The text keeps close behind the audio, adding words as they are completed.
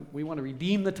to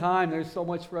redeem the time. There's so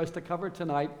much for us to cover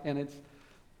tonight, and it's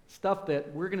stuff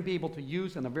that we're going to be able to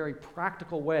use in a very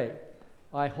practical way,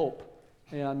 I hope.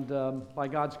 And by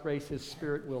God's grace, His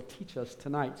Spirit will teach us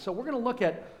tonight. So we're going to look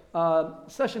at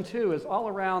session 2 is all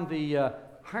around the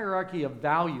hierarchy of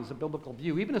values, a biblical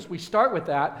view. Even as we start with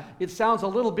that, it sounds a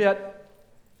little bit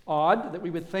odd that we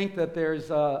would think that there's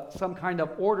some kind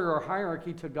of order or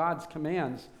hierarchy to God's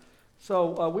commands.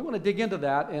 So we want to dig into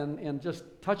that and just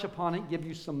touch upon it, give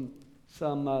you some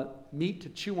meat to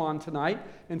chew on tonight,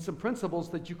 and some principles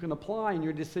that you can apply in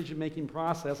your decision-making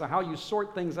process, and how you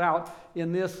sort things out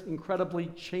in this incredibly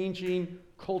changing,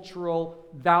 cultural,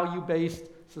 value-based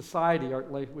society, or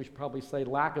we should probably say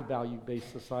lack of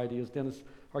value-based society, as Dennis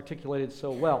articulated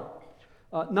so well.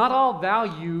 Not all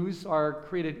values are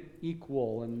created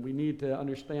equal, and we need to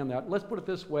understand that. Let's put it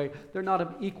this way. They're not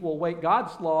of equal weight.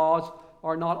 God's laws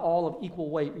are not all of equal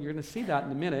weight. You're going to see that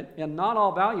in a minute, and not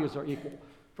all values are equal.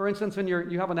 For instance,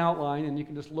 you have an outline, and you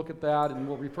can just look at that, and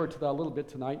we'll refer to that a little bit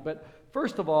tonight. But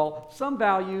first of all, some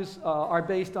values are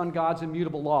based on God's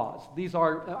immutable laws. These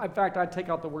are, in fact, I'd take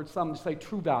out the word some and say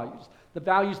true values. The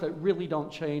values that really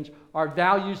don't change are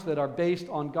values that are based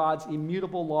on God's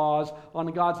immutable laws, on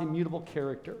God's immutable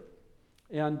character.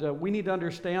 And we need to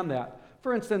understand that.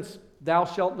 For instance, thou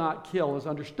shalt not kill is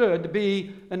understood to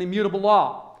be an immutable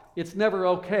law. It's never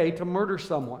okay to murder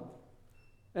someone.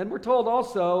 And we're told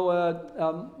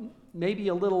also, maybe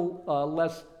a little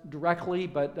less directly,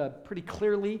 but pretty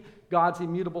clearly, God's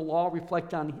immutable law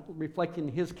reflecting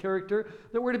His character,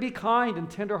 that we're to be kind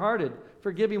and tenderhearted,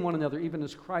 forgiving one another, even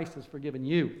as Christ has forgiven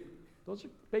you. Those are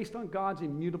based on God's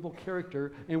immutable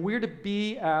character, and we're to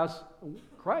be as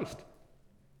Christ.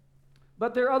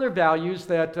 But there are other values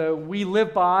that we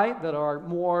live by that are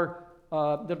more,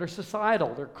 that are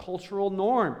societal, they're cultural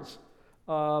norms.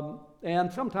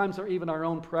 And sometimes they're even our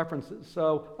own preferences.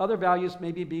 So other values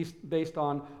may be based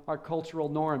on our cultural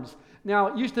norms. Now,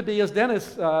 it used to be, as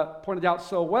Dennis pointed out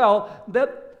so well,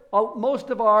 that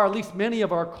most of our, at least many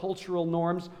of our cultural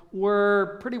norms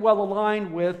were pretty well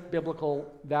aligned with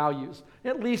biblical values.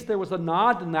 At least there was a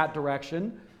nod in that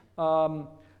direction.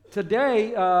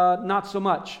 Today, not so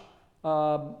much.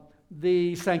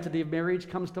 The sanctity of marriage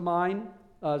comes to mind.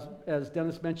 As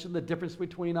Dennis mentioned, the difference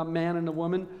between a man and a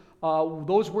woman.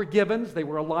 Those were givens. They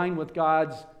were aligned with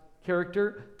God's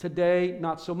character. Today,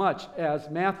 not so much. As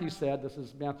Matthew said, this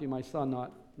is Matthew, my son,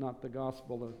 not the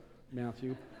Gospel of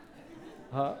Matthew.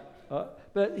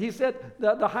 But he said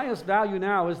that the highest value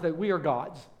now is that we are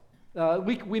God's.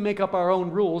 We make up our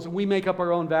own rules, and we make up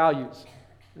our own values.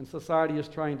 And society is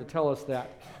trying to tell us that.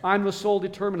 I'm the sole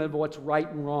determinant of what's right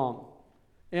and wrong.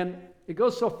 And it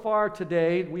goes so far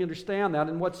today, we understand that,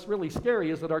 and what's really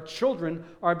scary is that our children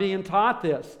are being taught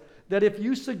this, that if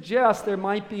you suggest there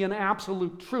might be an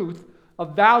absolute truth, a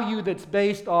value that's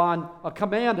based on, a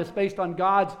command that's based on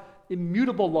God's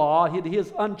immutable law,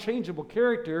 His unchangeable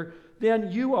character,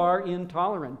 then you are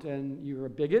intolerant, and you're a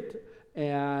bigot,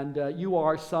 and you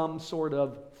are some sort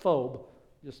of phobe.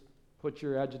 Just put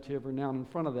your adjective or noun in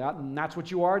front of that, and that's what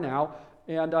you are now.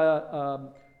 And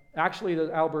actually,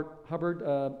 Albert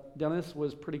Hubbard, Dennis,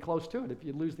 was pretty close to it. If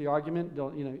you lose the argument,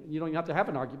 you don't even have to have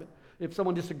an argument. If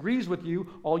someone disagrees with you,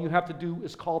 all you have to do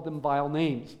is call them vile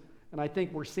names. And I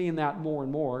think we're seeing that more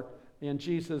and more. And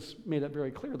Jesus made it very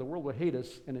clear the world will hate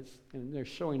us, and they're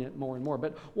showing it more and more.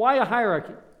 But why a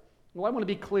hierarchy? Well, I want to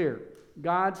be clear.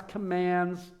 God's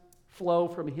commands flow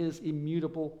from His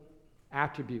immutable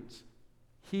attributes.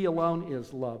 He alone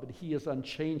is love, and He is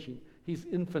unchanging. He's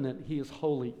infinite. He is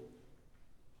holy.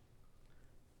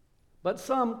 But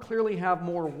some clearly have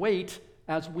more weight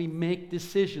as we make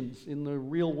decisions in the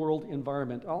real-world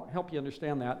environment. I'll help you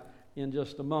understand that in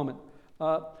just a moment.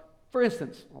 For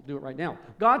instance, I'll do it right now.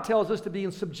 God tells us to be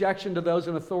in subjection to those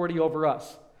in authority over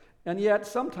us. And yet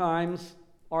sometimes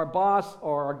our boss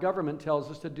or our government tells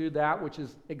us to do that which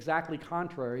is exactly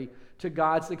contrary to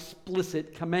God's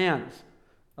explicit commands.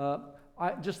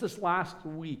 Just this last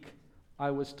week,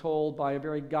 I was told by a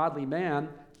very godly man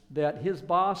that his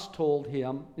boss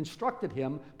instructed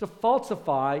him to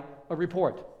falsify a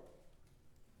report.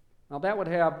 Now that would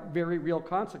have very real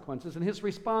consequences, and his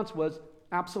response was,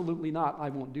 absolutely not, I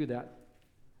won't do that.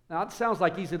 Now it sounds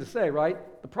like easy to say, right?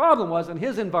 The problem was in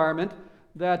his environment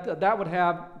that would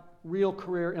have real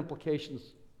career implications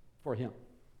for him.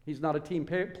 He's not a team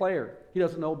player. He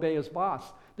doesn't obey his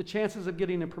boss. The chances of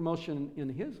getting a promotion in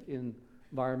his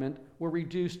environment were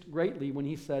reduced greatly when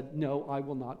he said, no, I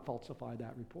will not falsify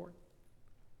that report.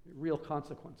 Real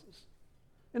consequences.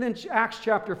 And in Acts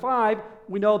chapter 5,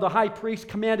 we know the high priest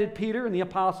commanded Peter and the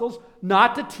apostles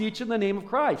not to teach in the name of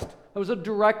Christ. It was a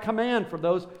direct command from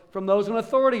those in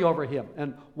authority over him.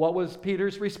 And what was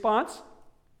Peter's response?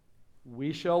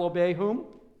 We shall obey whom?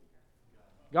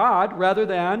 God rather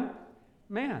than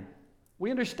man. We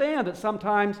understand that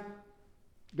sometimes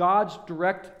God's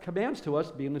direct commands to us,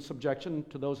 being in subjection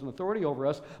to those in authority over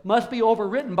us, must be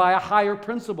overwritten by a higher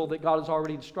principle that God has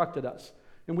already instructed us.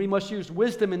 And we must use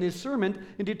wisdom and discernment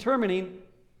in determining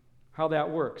how that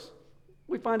works.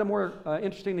 We find a more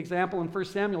interesting example in 1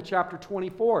 Samuel chapter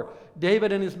 24.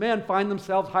 David and his men find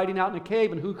themselves hiding out in a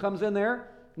cave, and who comes in there?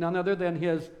 None other than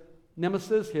his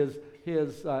nemesis,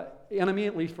 his enemy,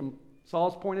 at least from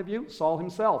Saul's point of view, Saul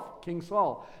himself, King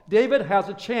Saul. David has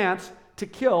a chance to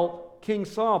kill King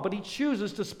Saul, but he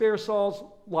chooses to spare Saul's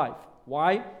life.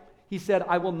 Why? He said,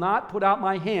 I will not put out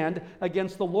my hand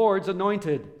against the Lord's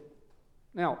anointed.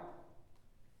 Now,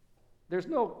 there's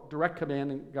no direct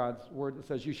command in God's word that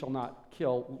says you shall not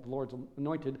kill the Lord's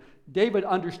anointed. David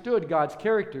understood God's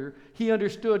character. He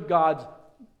understood God's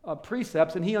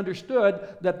precepts, and he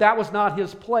understood that that was not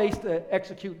his place to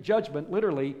execute judgment,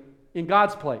 literally, in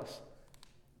God's place.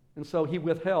 And so he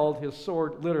withheld his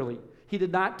sword, literally. He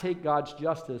did not take God's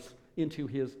justice into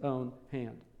his own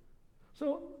hand.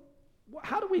 So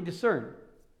how do we discern?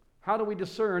 How do we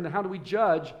discern and how do we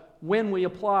judge when we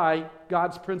apply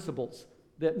God's principles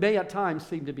that may at times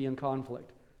seem to be in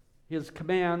conflict? His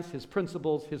commands, his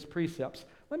principles, his precepts.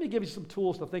 Let me give you some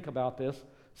tools to think about this.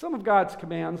 Some of God's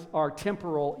commands are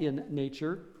temporal in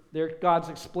nature. They're God's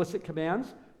explicit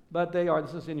commands, but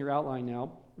this is in your outline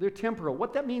now, they're temporal.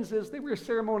 What that means is they were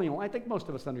ceremonial. I think most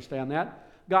of us understand that.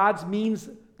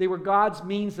 They were God's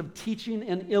means of teaching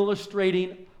and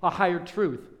illustrating a higher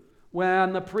truth.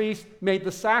 When the priest made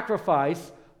the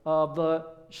sacrifice of the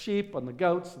sheep and the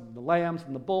goats and the lambs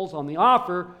and the bulls on the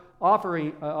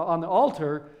offering on the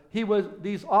altar,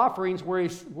 these offerings were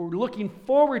looking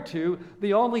forward to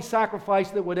the only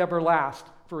sacrifice that would ever last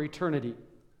for eternity.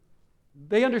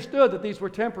 They understood that these were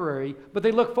temporary, but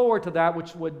they looked forward to that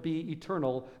which would be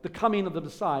eternal, the coming of the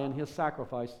Messiah and his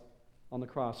sacrifice on the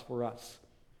cross for us.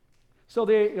 So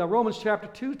Romans chapter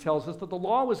 2 tells us that the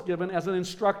law was given as an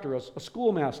instructor, a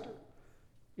schoolmaster.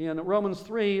 In Romans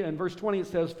 3 and verse 20 it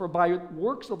says, for by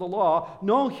works of the law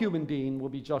no human being will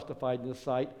be justified in his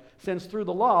sight, since through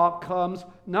the law comes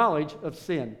knowledge of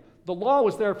sin. The law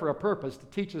was there for a purpose, to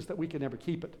teach us that we can never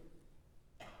keep it.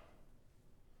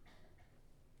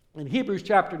 In Hebrews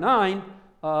chapter 9,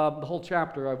 the whole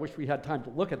chapter, I wish we had time to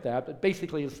look at that, but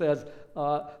basically it says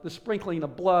the sprinkling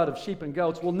of blood of sheep and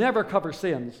goats will never cover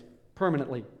sins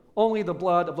permanently. Only the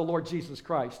blood of the Lord Jesus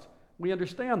Christ. We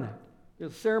understand that.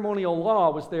 The ceremonial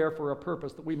law was there for a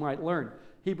purpose that we might learn.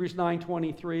 Hebrews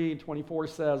 9:23 and 24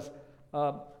 says,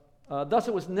 thus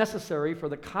it was necessary for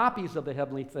the copies of the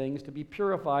heavenly things to be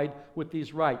purified with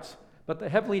these rites. But the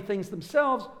heavenly things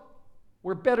themselves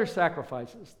were better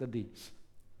sacrifices than these.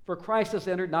 For Christ has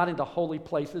entered not into holy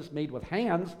places made with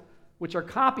hands, which are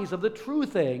copies of the true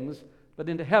things, but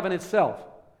into heaven itself,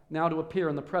 now to appear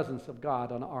in the presence of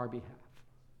God on our behalf.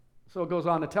 So it goes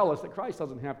on to tell us that Christ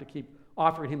doesn't have to keep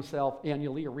offering himself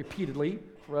annually or repeatedly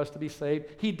for us to be saved.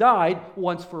 He died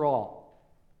once for all.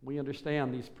 We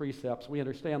understand these precepts. We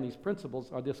understand these principles,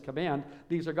 or this command.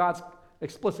 These are God's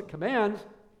explicit commands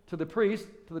to the priest,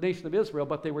 to the nation of Israel,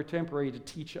 but they were temporary to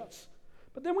teach us.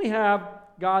 But then we have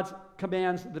God's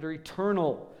commands that are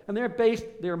eternal, and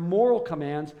they're moral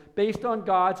commands based on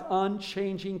God's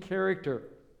unchanging character.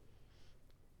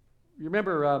 You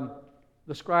remember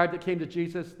the scribe that came to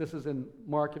Jesus? This is in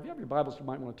Mark. If you have your Bibles, you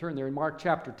might want to turn there. In Mark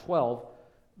chapter 12,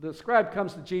 the scribe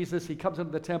comes to Jesus. He comes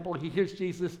into the temple. He hears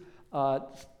Jesus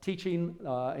teaching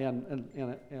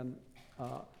and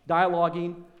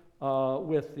dialoguing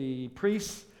with the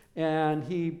priests, and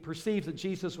he perceives that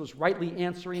Jesus was rightly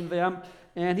answering them.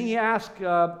 And he asked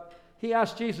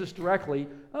Jesus directly,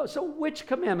 so which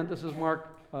commandment? This is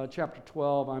Mark chapter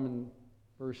 12. I'm in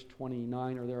verse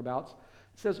 29 or thereabouts.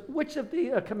 It says, which of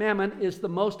the commandment is the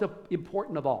most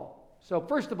important of all? So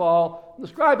first of all, the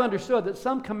scribe understood that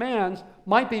some commands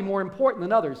might be more important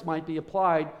than others, might be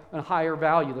applied in a higher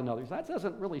value than others. That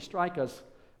doesn't really strike us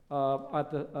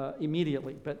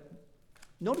immediately. But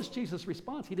notice Jesus'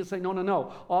 response. He didn't say,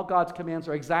 no. All God's commands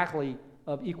are exactly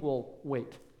of equal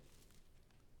weight.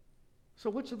 So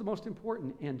which are the most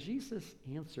important? And Jesus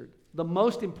answered, the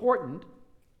most important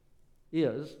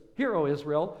is, hear, O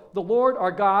Israel, the Lord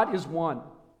our God is one.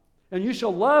 And you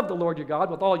shall love the Lord your God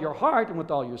with all your heart and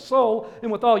with all your soul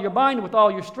and with all your mind and with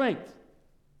all your strength.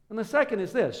 And the second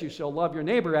is this, you shall love your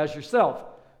neighbor as yourself.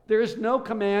 There is no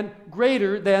command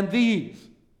greater than these.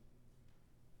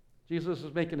 Jesus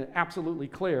is making it absolutely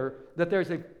clear that there's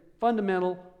a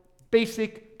fundamental,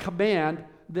 basic command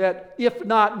that, if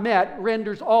not met,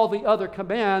 renders all the other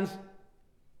commands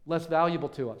less valuable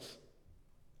to us,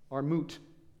 or moot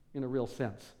in a real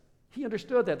sense. He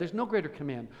understood that. There's no greater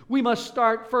command. We must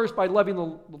start first by loving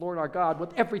the Lord our God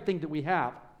with everything that we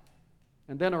have.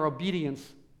 And then our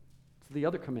obedience to the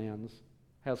other commands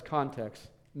has context,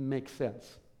 makes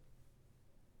sense.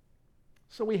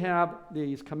 So we have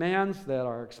these commands that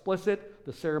are explicit,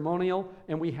 the ceremonial,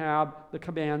 and we have the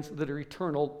commands that are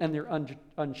eternal and they're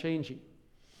unchanging.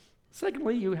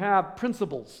 Secondly, you have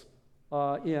principles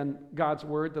in God's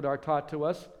Word that are taught to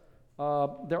us.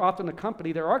 They're often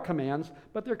accompanied, there are commands,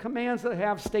 but they're commands that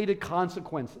have stated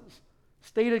consequences.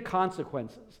 Stated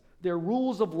consequences. They're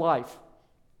rules of life.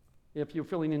 If you're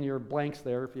filling in your blanks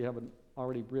there, if you haven't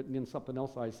already written in something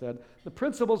else I said, the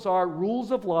principles are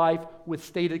rules of life with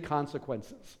stated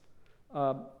consequences.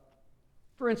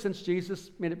 For instance, Jesus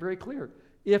made it very clear.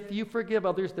 If you forgive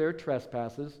others their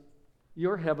trespasses,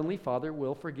 your heavenly Father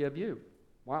will forgive you.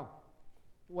 Wow.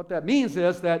 What that means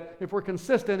is that if we're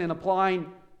consistent in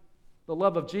applying the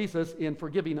love of Jesus in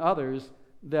forgiving others,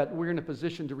 that we're in a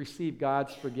position to receive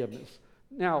God's forgiveness.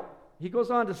 Now, he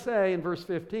goes on to say in verse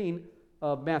 15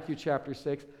 of Matthew chapter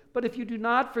 6, but if you do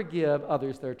not forgive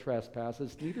others their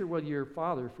trespasses, neither will your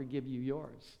Father forgive you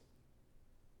yours.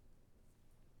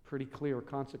 Pretty clear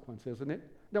consequence, isn't it?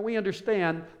 Now, we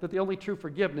understand that the only true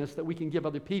forgiveness that we can give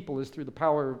other people is through the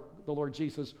power of the Lord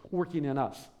Jesus working in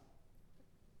us.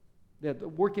 That the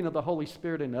working of the Holy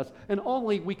Spirit in us, and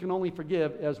we can only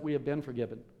forgive as we have been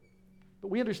forgiven. But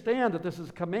we understand that this is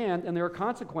a command and there are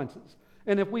consequences.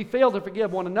 And if we fail to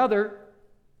forgive one another,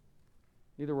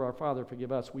 neither will our Father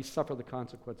forgive us. We suffer the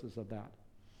consequences of that.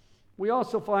 We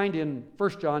also find in 1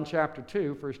 John chapter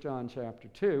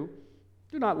 2,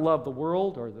 do not love the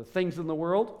world or the things in the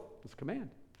world. It's a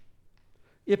command.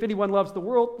 If anyone loves the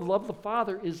world, the love of the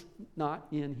Father is not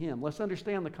in him. Let's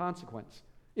understand the consequence.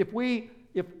 If we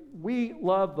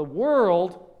love the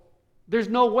world, there's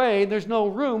no way, there's no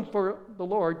room for the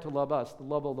Lord to love us. The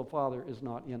love of the Father is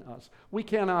not in us. We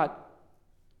cannot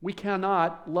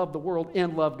love the world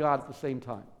and love God at the same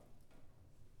time.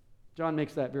 John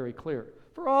makes that very clear.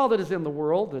 For all that is in the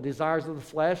world, the desires of the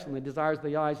flesh and the desires of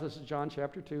the eyes, this is John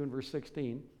chapter 2 and verse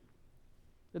 16.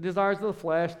 The desires of the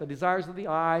flesh, the desires of the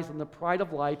eyes, and the pride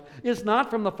of life is not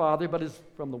from the Father, but is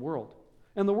from the world.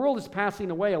 And the world is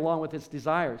passing away along with its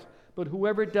desires. But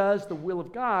whoever does the will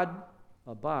of God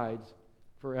abides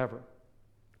forever.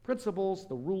 Principles,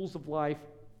 the rules of life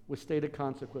with stated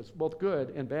consequence, both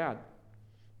good and bad.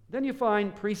 Then you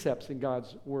find precepts in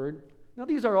God's Word. Now,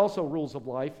 these are also rules of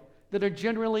life that are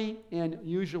generally and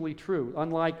usually true.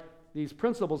 Unlike these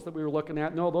principles that we were looking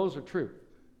at, no, those are true.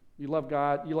 You love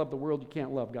God, you love the world, you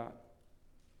can't love God.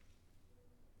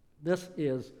 This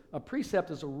is a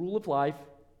precept, is a rule of life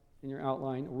in your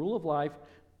outline, a rule of life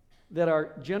that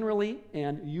are generally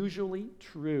and usually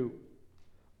true.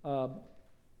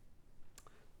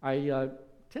 I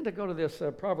tend to go to this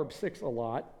Proverbs 6 a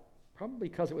lot, probably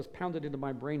because it was pounded into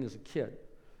my brain as a kid.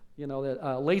 You know,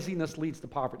 that laziness leads to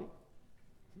poverty.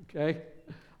 Okay?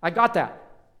 I got that.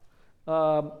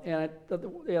 And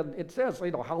it says,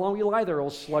 you know, how long will you lie there, O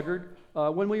sluggard?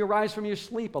 When will you rise from your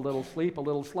sleep? A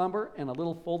little slumber, and a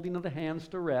little folding of the hands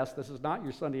to rest. This is not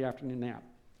your Sunday afternoon nap.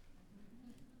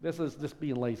 This is just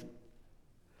being lazy.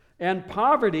 And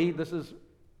poverty, this is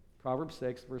Proverbs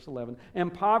 6, verse 11,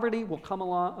 and poverty will come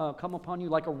upon you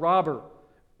like a robber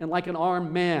and like an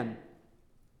armed man.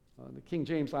 The King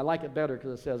James, I like it better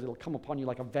because it says it'll come upon you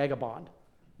like a vagabond,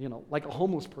 you know, like a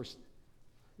homeless person.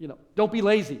 You know, don't be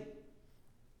lazy.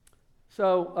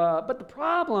 So, but the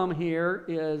problem here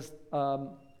is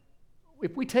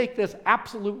if we take this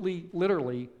absolutely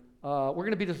literally, we're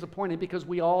going to be disappointed because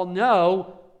we all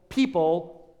know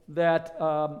people that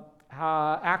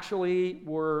actually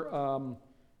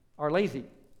are lazy.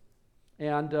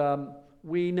 And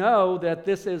we know that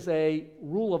this is a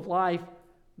rule of life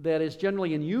that is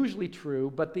generally and usually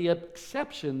true, but the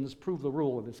exceptions prove the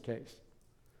rule in this case.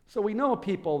 So we know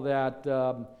people that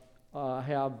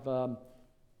have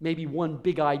maybe one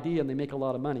big idea and they make a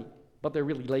lot of money, but they're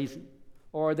really lazy.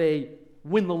 Or they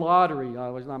win the lottery.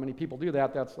 There's not many people do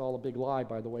that. That's all a big lie,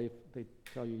 by the way, if they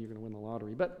tell you you're going to win the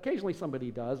lottery. But occasionally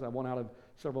somebody does, one out of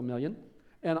several million.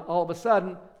 And all of a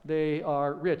sudden, they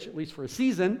are rich, at least for a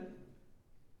season.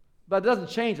 But it doesn't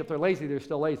change if they're lazy. They're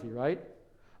still lazy, right?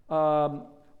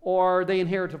 Or they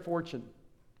inherit a fortune.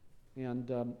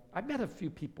 And I've met a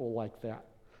few people like that.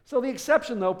 So the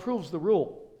exception, though, proves the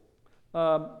rule.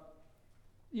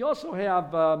 You also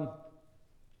have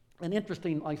an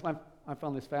interesting, I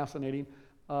found this fascinating.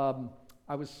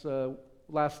 I was,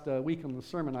 last week in the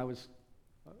sermon, I was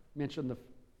mentioned the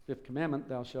fifth commandment,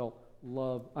 thou shalt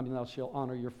thou shalt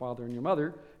honor your father and your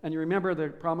mother. And you remember the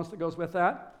promise that goes with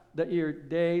that? That your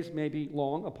days may be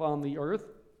long upon the earth.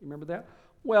 You remember that?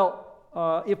 Well,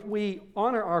 if we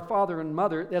honor our father and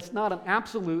mother, that's not an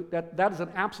absolute, that is an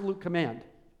absolute command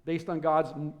based on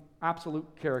God's absolute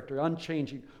character,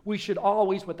 unchanging. We should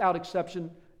always, without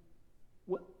exception,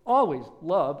 always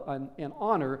love and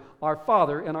honor our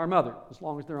father and our mother as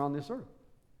long as they're on this earth.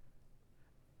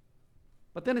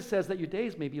 But then it says that your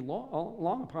days may be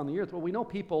long upon the earth. Well, we know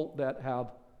people that have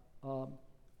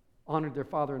honored their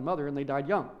father and mother and they died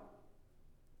young.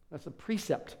 That's a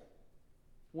precept.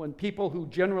 When people who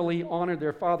generally honor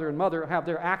their father and mother have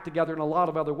their act together in a lot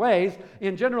of other ways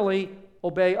and generally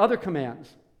obey other commands.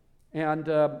 And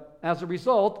as a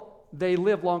result, they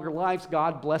live longer lives.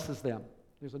 God blesses them.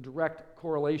 There's a direct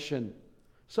correlation.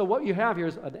 So what you have here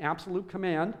is an absolute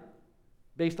command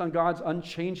based on God's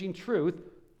unchanging truth,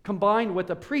 combined with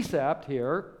a precept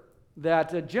here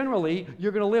that generally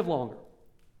you're going to live longer.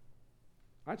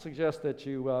 I'd suggest that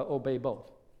you obey both.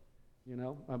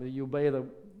 You obey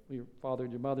your father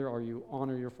and your mother, or you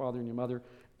honor your father and your mother,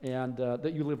 and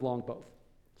that you live long both,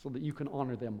 so that you can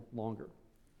honor them longer.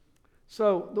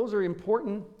 So those are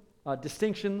important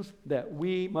distinctions that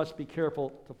we must be careful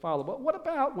to follow. But what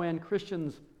about when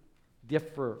Christians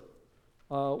differ?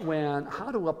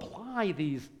 How to apply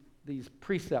these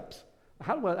precepts?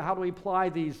 How do we apply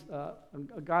these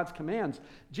God's commands?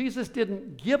 Jesus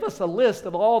didn't give us a list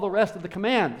of all the rest of the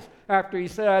commands after he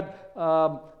said,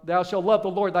 thou shalt love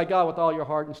the Lord thy God with all your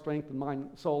heart and strength and mind,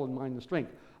 soul and mind and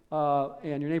strength,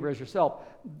 and your neighbor as yourself.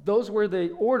 Those were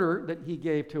the order that he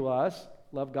gave to us.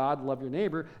 Love God, love your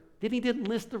neighbor. Then he didn't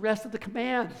list the rest of the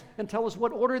commands and tell us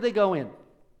what order they go in.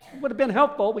 It would have been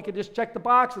helpful. We could just check the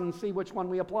box and see which one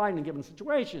we apply in a given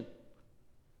situation.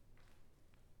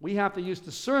 We have to use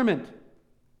discernment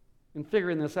in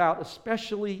figuring this out,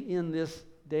 especially in this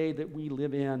day that we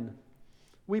live in.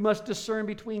 We must discern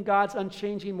between God's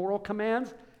unchanging moral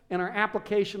commands and our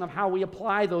application of how we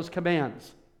apply those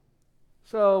commands.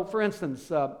 So, for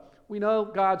instance, we know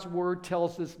God's Word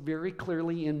tells us very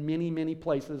clearly in many, many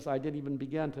places. I didn't even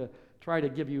begin to try to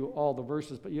give you all the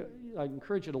verses, but I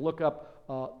encourage you to look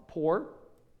up poor,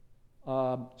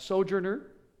 sojourner,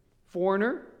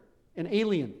 foreigner, and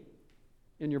alien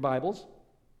in your Bibles.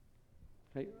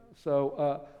 Okay,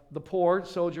 so the poor,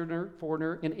 sojourner,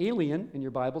 foreigner, and alien in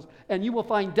your Bibles, and you will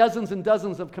find dozens and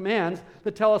dozens of commands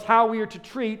that tell us how we are to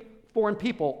treat foreign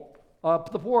people,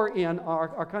 the poor in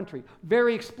our country.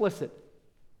 Very explicit.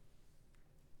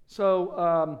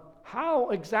 So how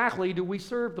exactly do we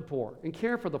serve the poor and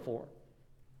care for the poor?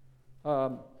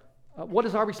 What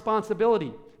is our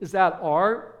responsibility? Is that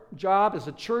our job as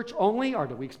a church only, or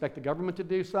do we expect the government to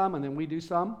do some and then we do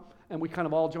some? And we kind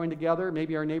of all join together,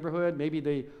 maybe our neighborhood, maybe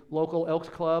the local Elks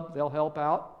Club, they'll help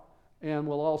out, and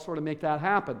we'll all sort of make that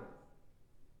happen.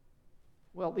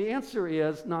 Well, the answer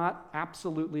is not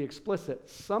absolutely explicit.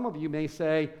 Some of you may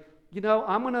say,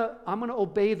 I'm gonna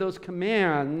obey those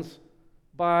commands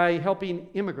by helping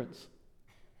immigrants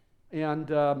and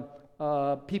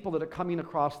people that are coming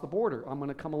across the border. I'm going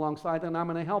to come alongside them and I'm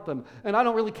going to help them. And I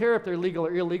don't really care if they're legal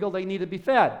or illegal. They need to be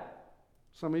fed.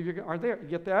 Some of you are there. You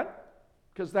get that?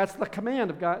 Because that's the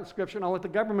command of God, Scripture, and I'll let the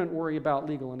government worry about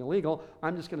legal and illegal.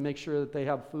 I'm just going to make sure that they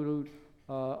have food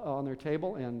on their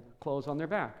table and clothes on their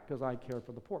back because I care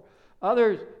for the poor.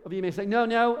 Others of you may say,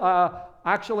 no,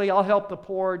 actually I'll help the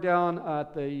poor down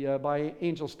at by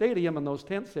Angel Stadium in those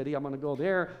tent city. I'm going to go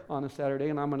there on a Saturday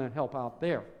and I'm going to help out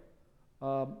there.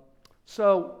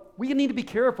 So we need to be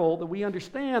careful that we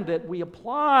understand that we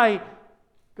apply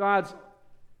God's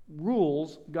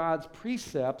rules, God's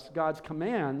precepts, God's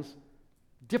commands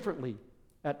differently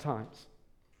at times.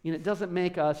 And it doesn't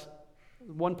make us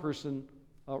one person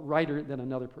righter than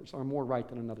another person or more right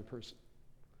than another person.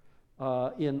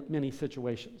 In many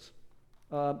situations.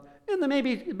 And then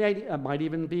maybe it might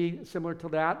even be similar to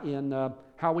that in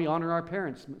how we honor our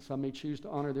parents. Some may choose to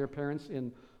honor their parents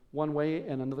in one way,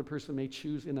 and another person may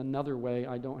choose in another way.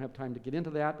 I don't have time to get into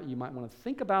that, but you might want to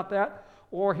think about that.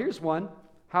 Or here's one,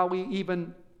 how we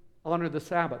even honor the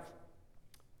Sabbath.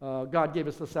 God gave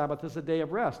us the Sabbath as a day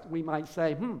of rest. We might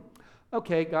say,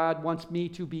 okay, God wants me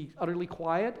to be utterly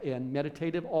quiet and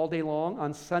meditative all day long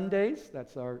on Sundays.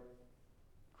 That's our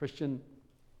Christian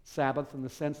Sabbath in the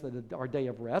sense that it's our day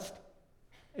of rest.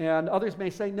 And others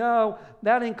may say, no,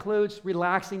 that includes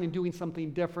relaxing and doing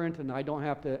something different, and I don't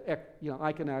have to,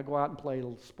 I can go out and play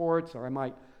sports, or I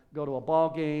might go to a ball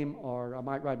game, or I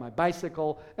might ride my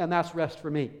bicycle, and that's rest for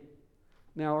me.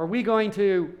 Now, are we going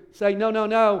to say,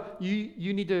 no,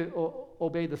 you need to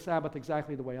obey the Sabbath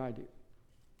exactly the way I do?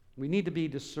 We need to be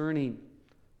discerning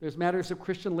There's matters of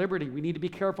Christian liberty. We need to be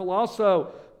careful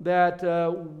also that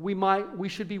we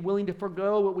should be willing to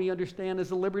forego what we understand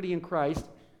as a liberty in Christ.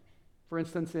 For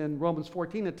instance, in Romans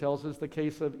 14, it tells us the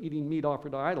case of eating meat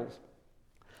offered to idols.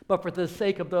 But for the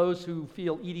sake of those who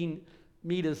feel eating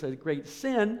meat is a great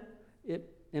sin,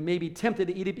 and may be tempted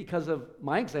to eat it because of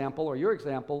my example or your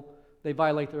example, they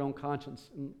violate their own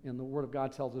conscience. And the Word of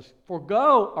God tells us,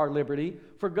 forego our liberty,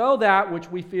 forego that which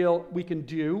we feel we can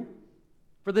do,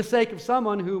 for the sake of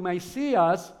someone who may see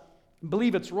us,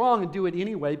 believe it's wrong, and do it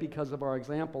anyway because of our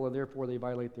example, and therefore they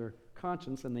violate their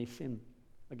conscience and they sin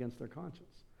against their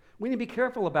conscience. We need to be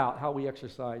careful about how we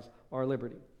exercise our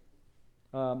liberty.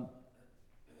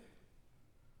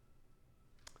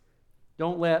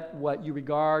 Don't let what you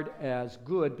regard as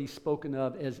good be spoken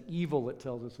of as evil, it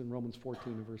tells us in Romans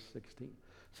 14 and verse 16.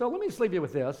 So let me just leave you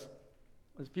with this.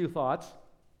 A few thoughts.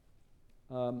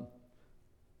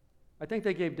 I think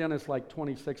they gave Dennis like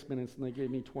 26 minutes and they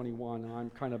gave me 21, and I'm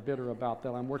kind of bitter about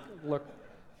that. I'm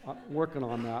working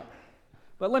on that.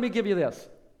 But let me give you this.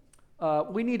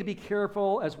 We need to be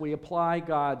careful as we apply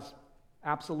God's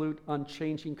absolute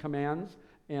unchanging commands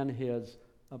and His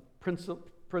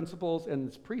principles and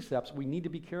His precepts. We need to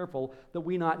be careful that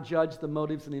we not judge the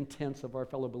motives and intents of our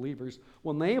fellow believers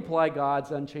when they apply God's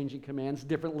unchanging commands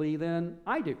differently than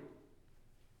I do.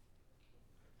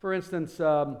 For instance,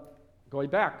 going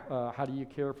back, how do you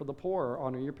care for the poor or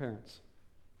honor your parents?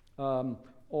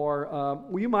 Or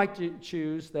you might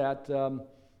choose that,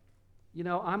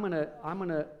 I'm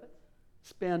gonna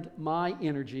spend my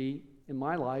energy in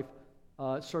my life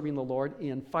serving the Lord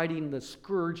in fighting the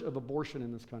scourge of abortion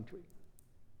in this country.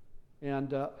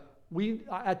 And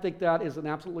I think that is an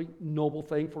absolutely noble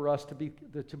thing for us to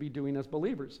be doing as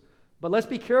believers. But let's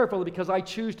be careful, because I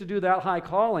choose to do that high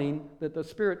calling that the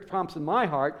Spirit prompts in my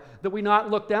heart, that we not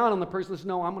look down on the person and say,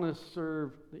 no, I'm going to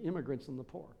serve the immigrants and the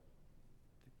poor.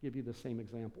 To give you the same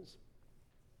examples.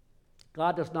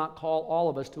 God does not call all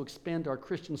of us to expend our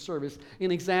Christian service in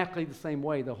exactly the same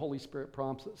way the Holy Spirit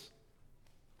prompts us.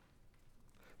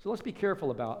 So let's be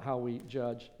careful about how we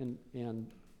judge and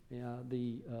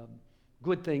the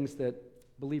good things that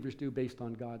believers do based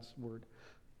on God's Word.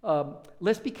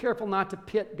 Let's be careful not to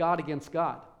pit God against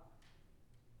God.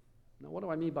 Now, what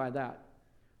do I mean by that?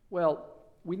 Well,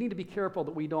 we need to be careful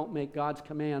that we don't make God's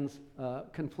commands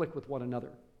conflict with one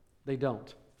another. They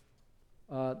don't.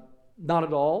 Not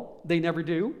at all. They never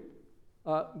do.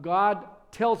 God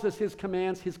tells us His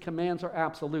commands are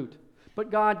absolute. But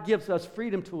God gives us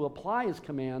freedom to apply His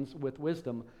commands with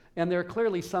wisdom. And there are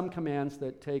clearly some commands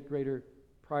that take greater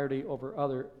priority over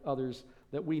others,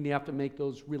 that we have to make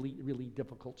those really, really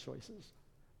difficult choices.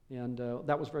 And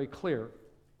that was very clear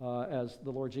as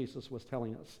the Lord Jesus was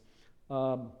telling us.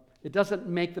 It doesn't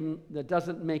make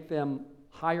them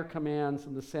higher commands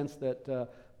in the sense that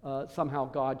somehow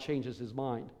God changes His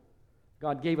mind.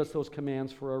 God gave us those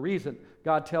commands for a reason.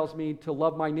 God tells me to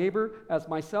love my neighbor as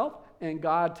myself, and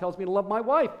God tells me to love my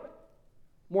wife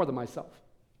more than myself.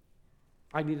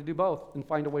 I need to do both and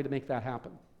find a way to make that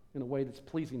happen in a way that's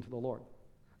pleasing to the Lord.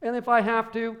 And if I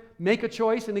have to make a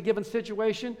choice in a given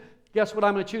situation, guess what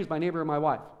I'm going to choose, my neighbor or my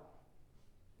wife?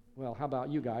 Well, how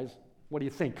about you guys? What do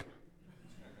you think?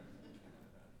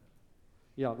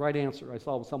 Yeah, right answer. I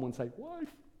saw someone say, wife.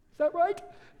 Is that right?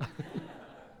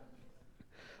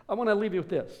 I want to leave you with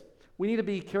this. We need to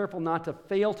be careful not to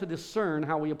fail to discern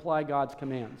how we apply God's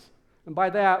commands. And by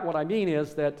that, what I mean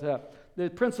is that the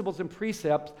principles and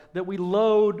precepts that we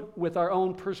load with our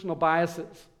own personal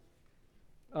biases.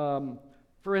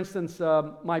 For instance,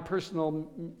 my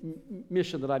personal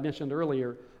mission that I mentioned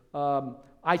earlier,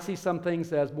 I see some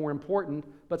things as more important,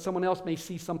 but someone else may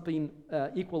see something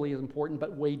equally as important,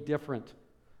 but way different.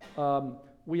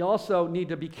 We also need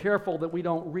to be careful that we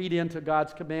don't read into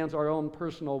God's commands our own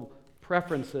personal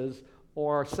preferences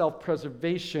or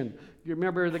self-preservation. You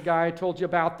remember the guy I told you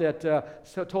about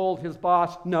that told his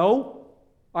boss, no,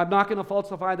 I'm not going to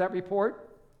falsify that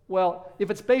report? Well, if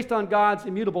it's based on God's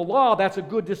immutable law, that's a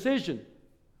good decision.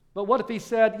 But what if he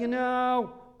said,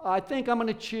 I think I'm going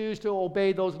to choose to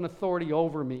obey those in authority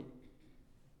over me,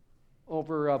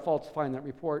 over falsifying that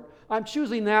report. I'm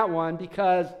choosing that one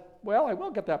because, I will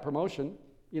get that promotion,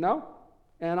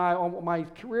 and my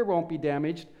career won't be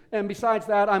damaged. And besides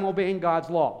that, I'm obeying God's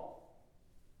law.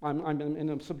 I'm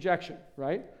in subjection,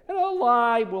 right? And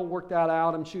we'll work that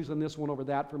out. I'm choosing this one over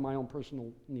that for my own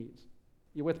personal needs.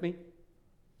 You with me?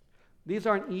 These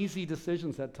aren't easy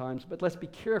decisions at times, but let's be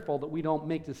careful that we don't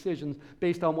make decisions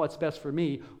based on what's best for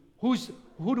me. Who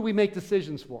do we make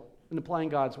decisions for in applying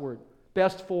God's Word?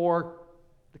 Best for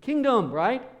the kingdom,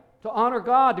 right? To honor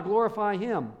God, to glorify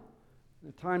Him.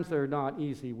 At times they're not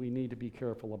easy. We need to be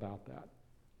careful about that.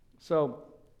 So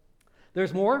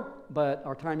There's more, but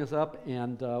our time is up,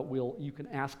 and you can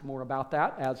ask more about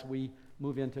that as we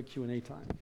move into Q&A time.